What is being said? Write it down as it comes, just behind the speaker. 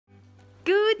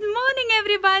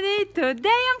everybody!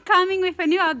 Today I'm coming with a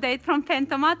new update from Fen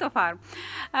Tomato Farm.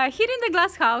 Here in the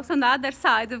glass house on the other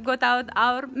side we've got out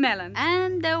our melon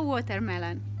and the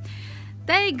watermelon.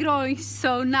 They're growing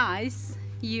so nice.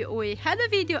 We had a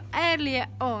video earlier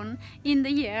on in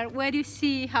the year where you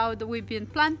see how we've been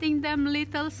planting them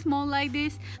little small like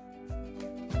this.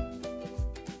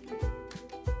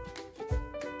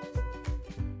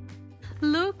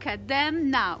 Look at them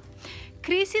now.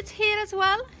 Chris is here as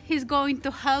well. He's going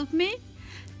to help me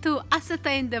to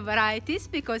ascertain the varieties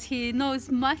because he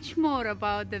knows much more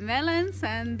about the melons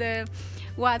and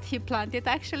what he planted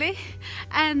actually.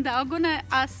 And I'm gonna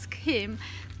ask him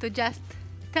to just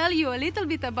tell you a little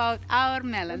bit about our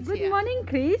melons. Good morning,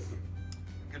 Chris.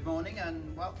 Good morning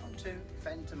and welcome to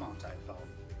Fen Tomato Farm.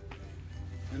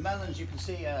 The melons you can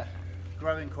see are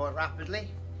growing quite rapidly.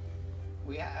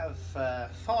 We have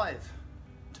 5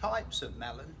 types of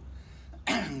melon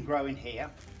growing here.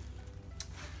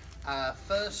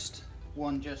 First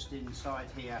one just inside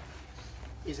here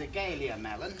is a Galia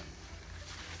melon.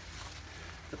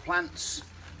 The plants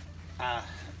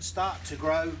start to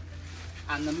grow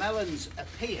and the melons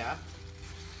appear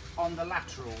on the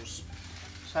laterals.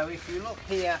 So if you look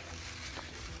here,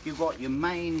 you've got your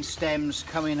main stems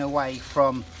coming away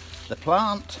from the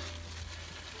plant.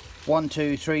 1,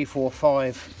 2, 3, 4,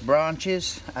 5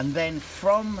 branches, and then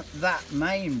from that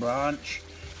main branch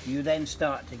you then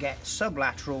start to get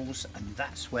sublaterals, and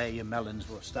that's where your melons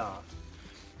will start.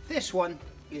 This one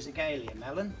is a Galia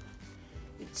melon.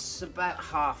 It's about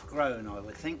half grown, I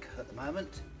would think, at the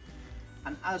moment,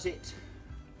 and as it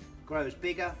grows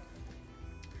bigger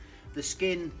the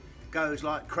skin goes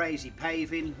like crazy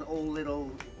paving, all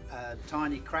little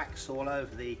tiny cracks all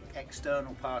over the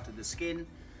external part of the skin,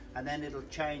 and then it'll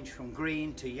change from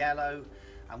green to yellow,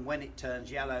 and when it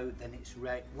turns yellow then it's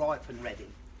ripe and ready.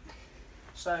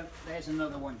 So there's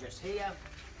another one just here.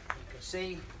 You can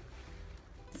see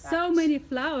so many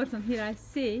flowers on here. I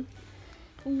see.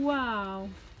 Wow.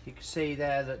 You can see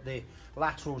there that the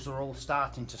laterals are all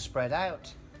starting to spread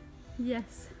out.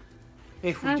 Yes.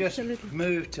 If we Absolutely. just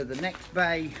move to the next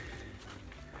bay,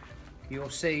 you'll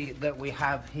see that we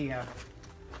have here,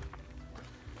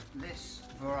 this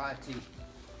variety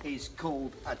is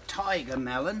called a tiger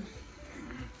melon.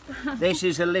 This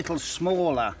is a little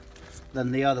smaller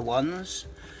than the other ones,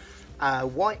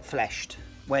 white fleshed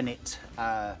when it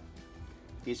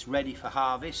is ready for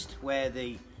harvest, where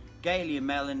the Galia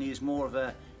melon is more of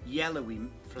a yellowy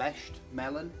fleshed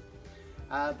melon,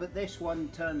 but this one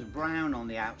turns brown on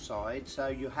the outside, so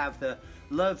you have the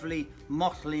lovely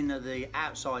mottling of the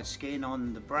outside skin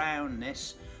on the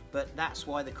brownness. But that's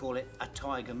why they call it a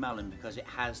tiger melon, because it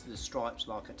has the stripes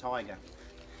like a tiger.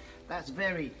 That's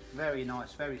very, very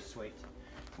nice, very sweet.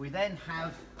 We then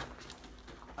have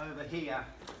over here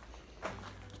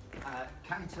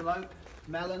cantaloupe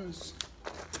melons.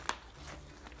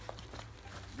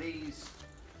 These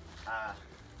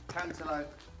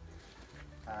cantaloupe,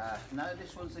 no,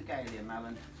 this one's a Galia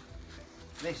melon.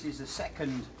 This is the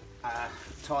second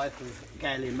type of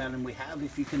Galia melon we have.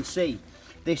 If you can see,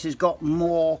 this has got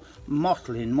more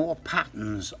mottling, more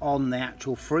patterns on the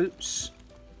actual fruits.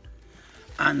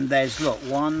 And there's, look,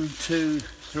 1, 2,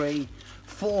 3,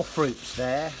 4 fruits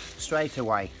there straight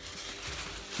away.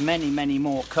 Many, many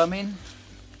more coming.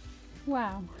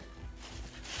 Wow.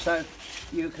 So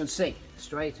you can see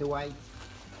straight away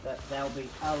that there'll be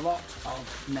a lot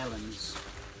of melons.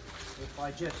 If I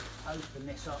just open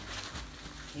this up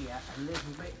here a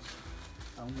little bit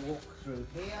and walk through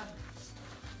here.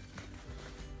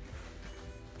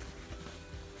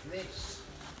 This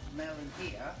melon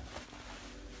here,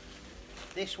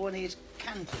 this one is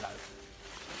cantaloupe,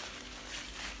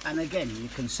 and again you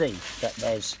can see that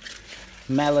there's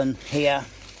melon here,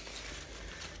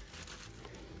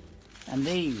 and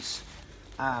these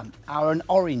are an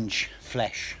orange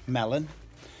flesh melon,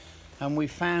 and we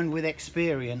found with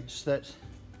experience that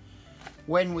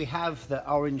when we have the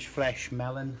orange flesh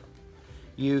melon,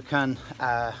 you can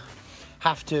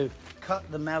have to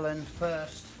cut the melon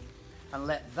first and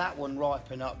let that one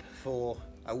ripen up for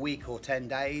a week or 10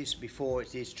 days before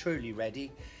it is truly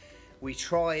ready. We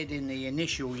tried in the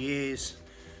initial years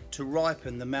to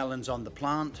ripen the melons on the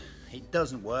plant. It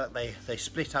doesn't work, they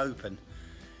split open,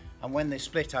 and when they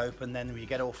split open then we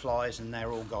get all flies and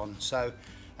they're all gone. So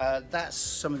that's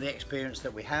some of the experience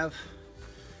that we have.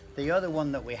 The other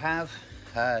one that we have,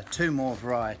 2 more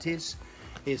varieties,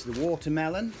 is the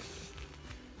watermelon.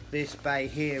 This bay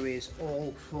here is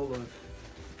all full of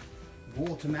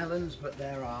watermelons, but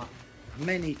there are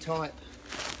many types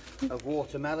of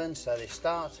watermelons. So they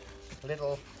start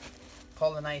little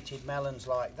pollinated melons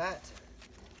like that,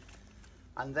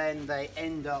 and then they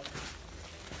end up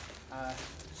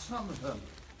some of them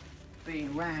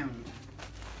being round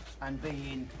and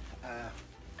being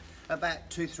about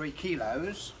 2-3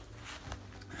 kilos.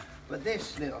 But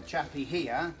this little chappy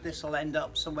here, this will end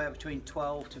up somewhere between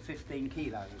 12 to 15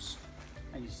 kilos.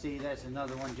 And you see there's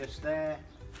another one just there,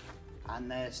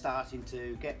 and they're starting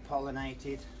to get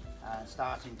pollinated,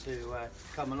 starting to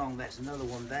come along. There's another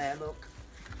one there, look.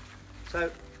 So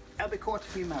there'll be quite a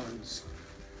few melons.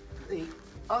 The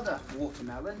other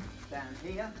watermelon down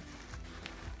here.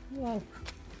 Wow.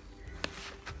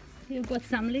 You've got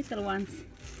some little ones.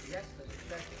 Yes, let's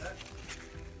check it out.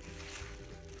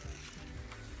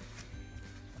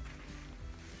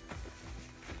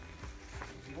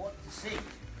 If you want to see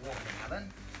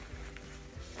watermelon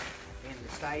in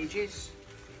the stages,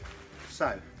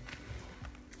 so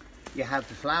you have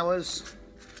the flowers,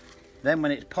 then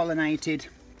when it's pollinated,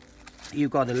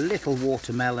 you've got a little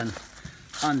watermelon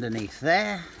underneath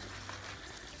there,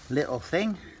 little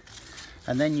thing,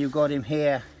 and then you've got him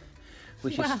here,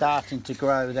 which is starting to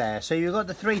grow there. So you've got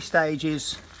the 3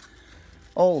 stages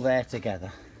all there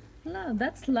together. Oh,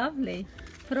 that's lovely.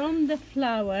 From the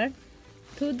flower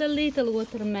to the little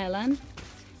watermelon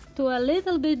to a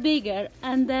little bit bigger,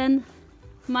 and then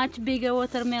much bigger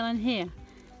watermelon here.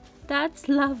 That's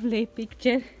lovely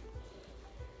picture.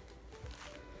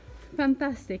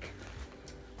 Fantastic.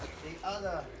 The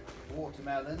other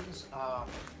watermelons are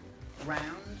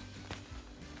round.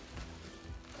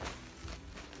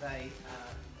 They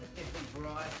are different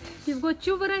varieties. You've got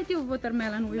 2 varieties of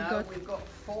watermelon. We've got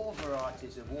 4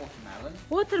 varieties of watermelon.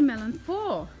 Watermelon,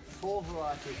 4. 4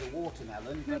 varieties of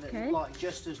watermelon, but Okay. it's like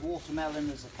just as watermelon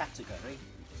as a category.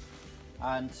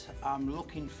 And I'm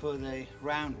looking for the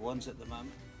round ones at the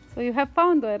moment. So you have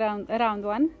found a round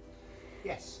one.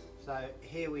 Yes. So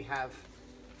here we have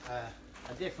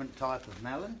a different type of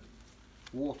melon,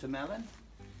 watermelon.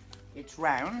 It's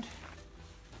round,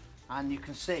 and you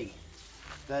can see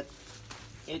that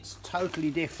it's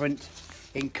totally different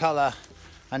in colour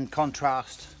and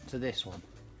contrast to this one.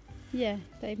 Yeah,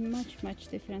 they're much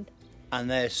different. And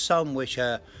there's some which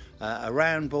are a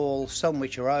round ball, some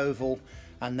which are oval,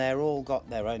 and they're all got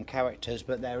their own characters,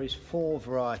 but there is 4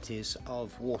 varieties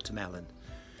of watermelon.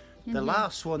 The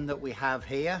last one that we have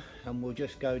here, and we'll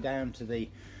just go down to the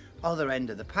other end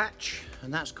of the patch,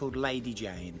 and that's called Lady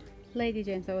Jane. Lady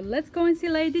Jane, so let's go and see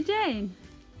Lady Jane.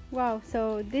 Wow,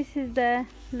 so this is the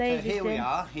Lady Jane. So here we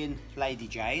are in Lady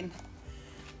Jane.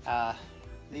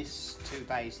 This 2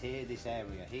 bays here, this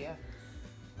area here.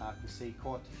 I can see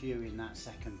quite a few in that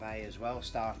second bay as well,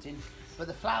 starting. But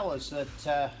the flowers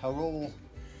that are all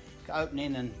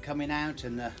opening and coming out,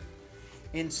 and the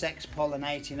insects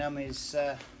pollinating them is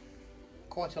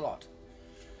quite a lot.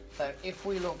 So if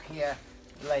we look here,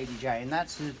 Lady Jane,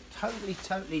 that's a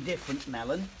totally different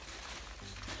melon.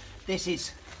 This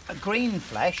is a green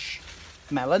flesh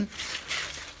melon,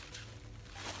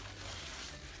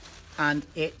 and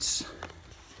it's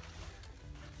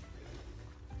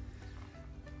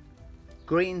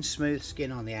green smooth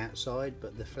skin on the outside,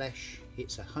 but the flesh,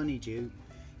 it's a honeydew,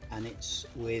 and it's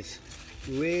with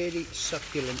really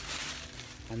succulent.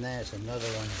 And there's another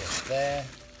one just there.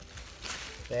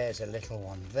 There's a little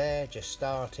one there just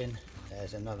starting.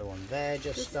 There's another one there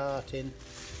just starting.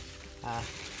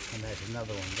 And there's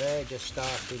another one there just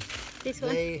starting. This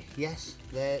one? Yes,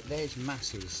 there's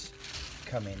masses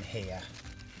coming here.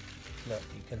 Look,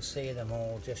 you can see them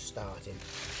all just starting.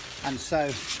 And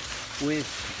so with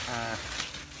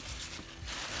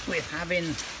having,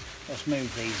 let's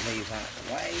move these leaves out of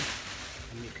the way,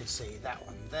 and you can see that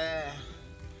one there,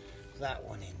 that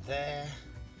one in there.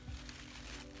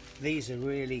 These are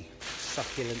really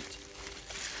succulent,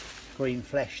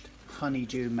 green-fleshed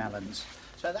honeydew melons.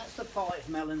 So that's the 5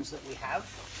 melons that we have.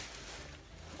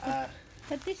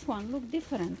 But this one look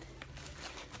different.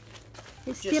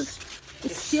 It's just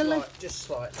still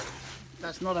slightly.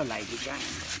 That's not a Lady Jane.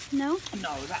 no.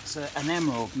 No, that's an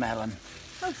emerald melon.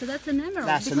 Oh, so that's an emerald.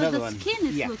 That's because another the one. skin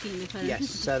is Yeah. looking different. Yes,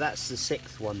 so that's the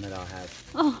 6th one that I have.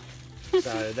 Oh.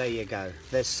 So there you go.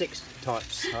 There's 6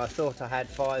 types. I thought I had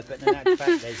 5, but in actual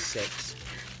fact there's 6.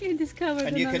 You discovered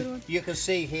And another one. you can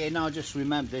see here, now just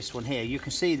remember this one here, you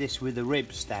can see this with the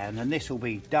ribs down, and this will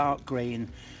be dark green,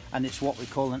 and it's what we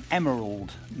call an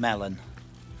emerald melon.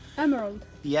 Emerald.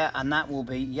 Yeah, and that will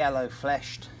be yellow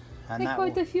fleshed. And There are that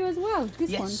quite will, a few as well.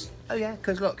 This one. yes. Oh yeah,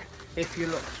 because look, if you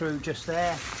look through just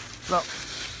there, look,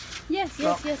 Yes,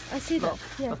 Look, yes, I see look,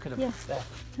 that. Yeah, look at them yeah. there.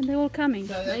 And they're all coming.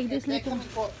 So like this they're little. coming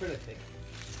quite prolific.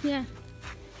 Yeah.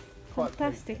 Quite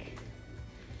Fantastic.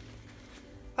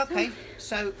 Okay,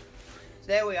 so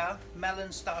there we are,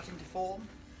 melons starting to form.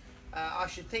 I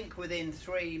should think within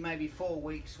 3, maybe 4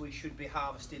 weeks we should be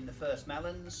harvesting the first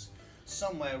melons.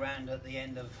 somewhere around at the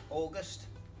end of August,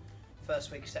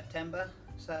 first week of September.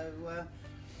 So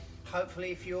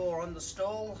hopefully if you're on the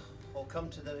stall or come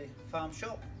to the farm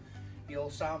shop, you'll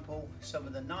sample some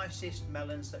of the nicest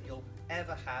melons that you'll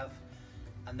ever have,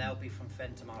 and they'll be from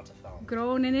Fen Tomato Farm.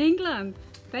 Grown in England.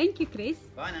 Thank you, Chris.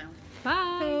 Bye now.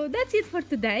 Bye. So that's it for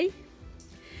today.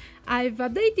 I've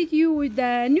updated you with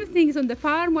the new things on the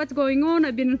farm, what's going on.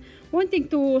 I've been wanting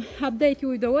to update you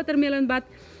with the watermelon, but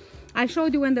I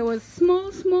showed you when they was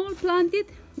small planted,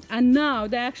 and now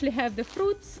they actually have the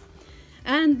fruits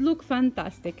and look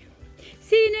fantastic.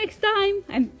 See you next time,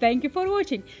 and thank you for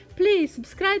watching. Please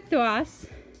subscribe to us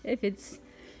if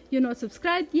you're not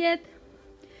subscribed yet,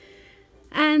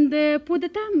 and put the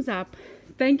thumbs up.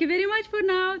 Thank you very much for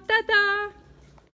now. Ta-ta!